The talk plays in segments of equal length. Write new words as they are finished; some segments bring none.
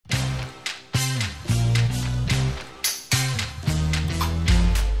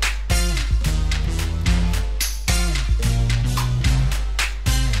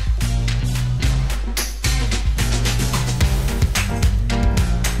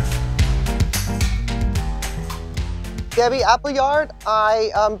Debbie Appleyard,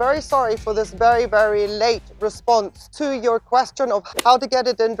 I am very sorry for this very late response to your question of how to get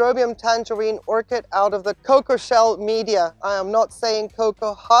a Dendrobium tangerine orchid out of the cocoa shell media. I am not saying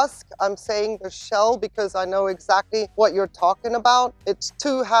cocoa husk, I'm saying the shell because I know exactly what you're talking about. It's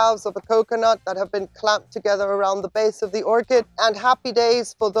two halves of a coconut that have been clamped together around the base of the orchid, and happy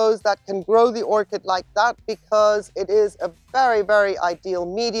days for those that can grow the orchid like that, because it is a very ideal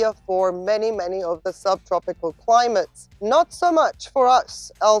media for many of the subtropical climates. Not so much for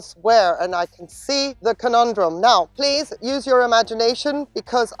us elsewhere, and I can see the conundrum. Now, please use your imagination,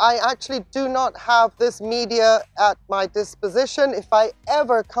 because I actually do not have this media at my disposition. If I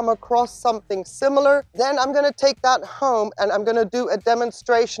ever come across something similar, then I'm going to take that home and I'm going to do a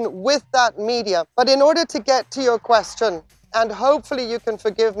demonstration with that media. But in order to get to your question, and hopefully you can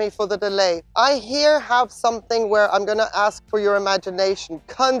forgive me for the delay, I here have something where I'm going to ask for your imagination.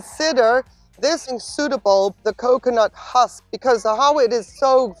 Consider this pseudobulb, the coconut husk, because how it is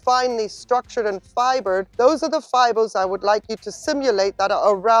so finely structured and fibered, those are the fibers I would like you to simulate that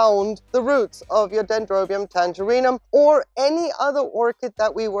are around the roots of your Dendrobium tangerinum or any other orchid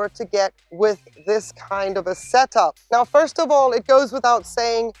that we were to get with this kind of a setup. Now, first of all, it goes without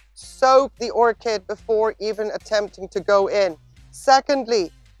saying, soak the orchid before even attempting to go in.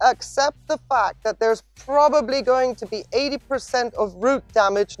 Secondly, accept the fact that there's probably going to be 80% of root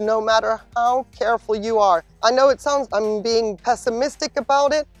damage no matter how careful you are. I know it sounds I'm being pessimistic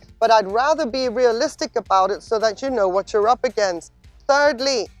about it, but I'd rather be realistic about it so that you know what you're up against.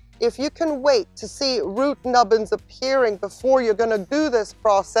 Thirdly, if you can wait to see root nubbins appearing before you're going to do this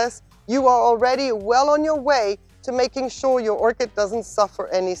process, you are already well on your way to making sure your orchid doesn't suffer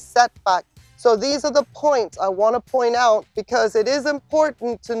any setback. So these are the points I want to point out, because it is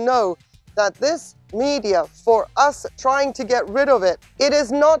important to know that this media, for us trying to get rid of it, it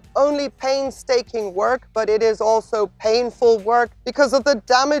is not only painstaking work, but it is also painful work because of the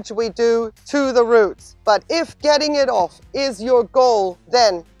damage we do to the roots. But if getting it off is your goal,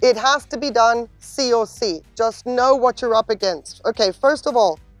 then it has to be done C or C. Just know what you're up against. Okay, first of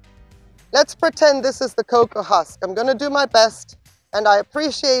all, let's pretend this is the cocoa husk. I'm going to do my best. And I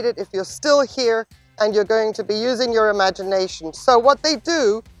appreciate it if you're still here and you're going to be using your imagination. So what they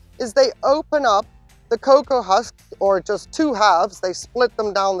do is they open up the cocoa husk, or just two halves, they split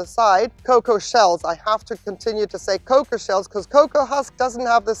them down the side. Cocoa shells, I have to continue to say cocoa shells because cocoa husk doesn't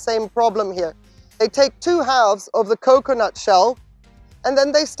have the same problem here. They take two halves of the coconut shell and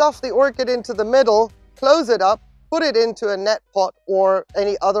then they stuff the orchid into the middle, close it up, put it into a net pot or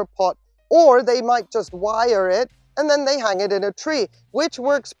any other pot, or they might just wire it and then they hang it in a tree, which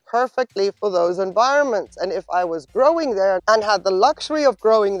works perfectly for those environments. And if I was growing there and had the luxury of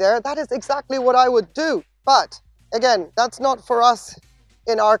growing there, that is exactly what I would do. But again, that's not for us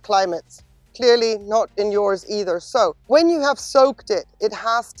in our climates. Clearly not in yours either. So when you have soaked it, it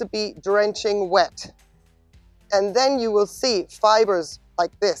has to be drenching wet. And then you will see fibers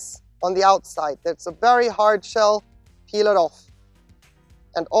like this on the outside. That's a very hard shell. Peel it off.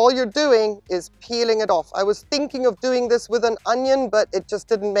 And all you're doing is peeling it off. I was thinking of doing this with an onion, but it just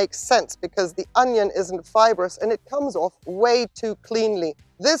didn't make sense because the onion isn't fibrous and it comes off way too cleanly.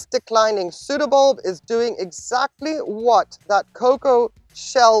 This declining pseudobulb is doing exactly what that cocoa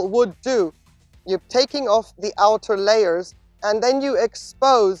shell would do. You're taking off the outer layers and then you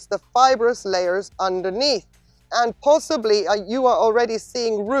expose the fibrous layers underneath. And possibly you are already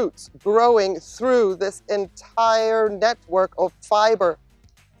seeing roots growing through this entire network of fiber.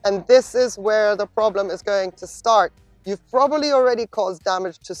 And this is where the problem is going to start. You've probably already caused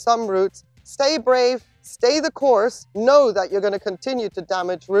damage to some roots. Stay brave, stay the course, know that you're going to continue to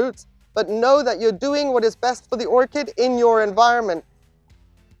damage roots, but know that you're doing what is best for the orchid in your environment.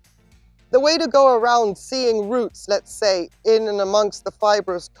 The way to go around seeing roots, let's say, in and amongst the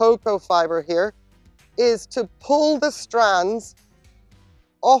fibrous cocoa fiber here, is to pull the strands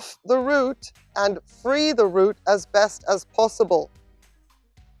off the root and free the root as best as possible.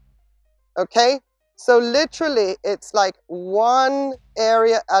 Okay, so literally it's like one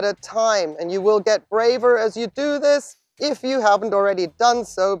area at a time, and you will get braver as you do this if you haven't already done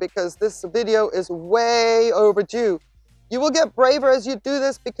so, because this video is way overdue. You will get braver as you do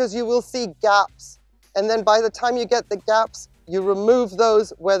this because you will see gaps, and then by the time you get the gaps, you remove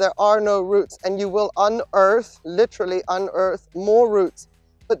those where there are no roots and you will unearth, literally unearth, more roots.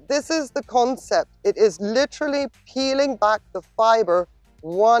 But this is the concept. It is literally peeling back the fiber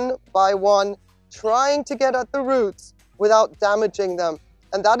one by one, trying to get at the roots without damaging them.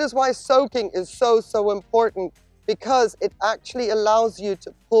 And that is why soaking is so important, because it actually allows you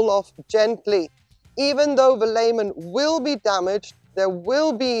to pull off gently. Even though the layman will be damaged, there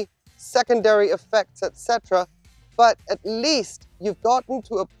will be secondary effects, etc., but at least you've gotten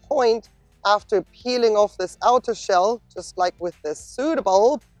to a point after peeling off this outer shell, just like with this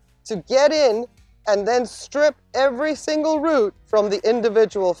pseudobulb, to get in and then strip every single root from the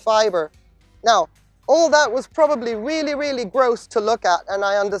individual fiber. Now, all that was probably really, really gross to look at, and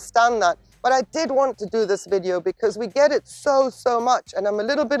I understand that. But I did want to do this video because we get it so much, and I'm a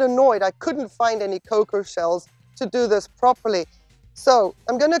little bit annoyed I couldn't find any cocoa shells to do this properly. So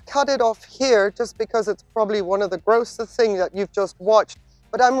I'm going to cut it off here just because it's probably one of the grossest things that you've just watched.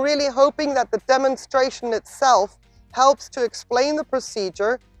 But I'm really hoping that the demonstration itself helps to explain the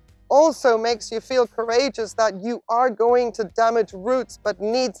procedure, also makes you feel courageous that you are going to damage roots, but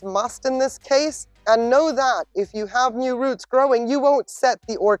needs must in this case. And know that if you have new roots growing, you won't set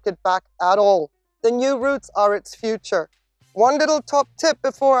the orchid back at all. The new roots are its future. One little top tip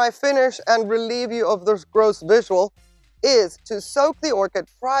before I finish and relieve you of this gross visual is to soak the orchid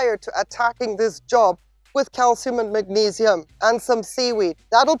prior to attacking this job with calcium and magnesium and some seaweed.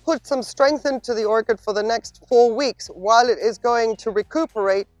 That'll put some strength into the orchid for the next 4 weeks while it is going to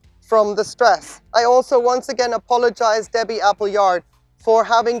recuperate from the stress. I also once again apologize, Debbie Appleyard, for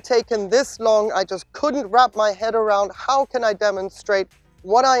having taken this long. I just couldn't wrap my head around how can I demonstrate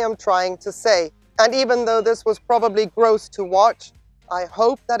what I am trying to say. And even though this was probably gross to watch, I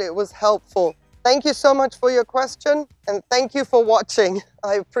hope that it was helpful. Thank you so much for your question, and thank you for watching.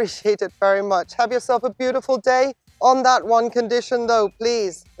 I appreciate it very much. Have yourself a beautiful day. On that one condition though,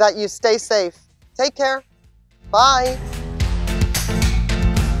 please, that you stay safe. Take care. Bye.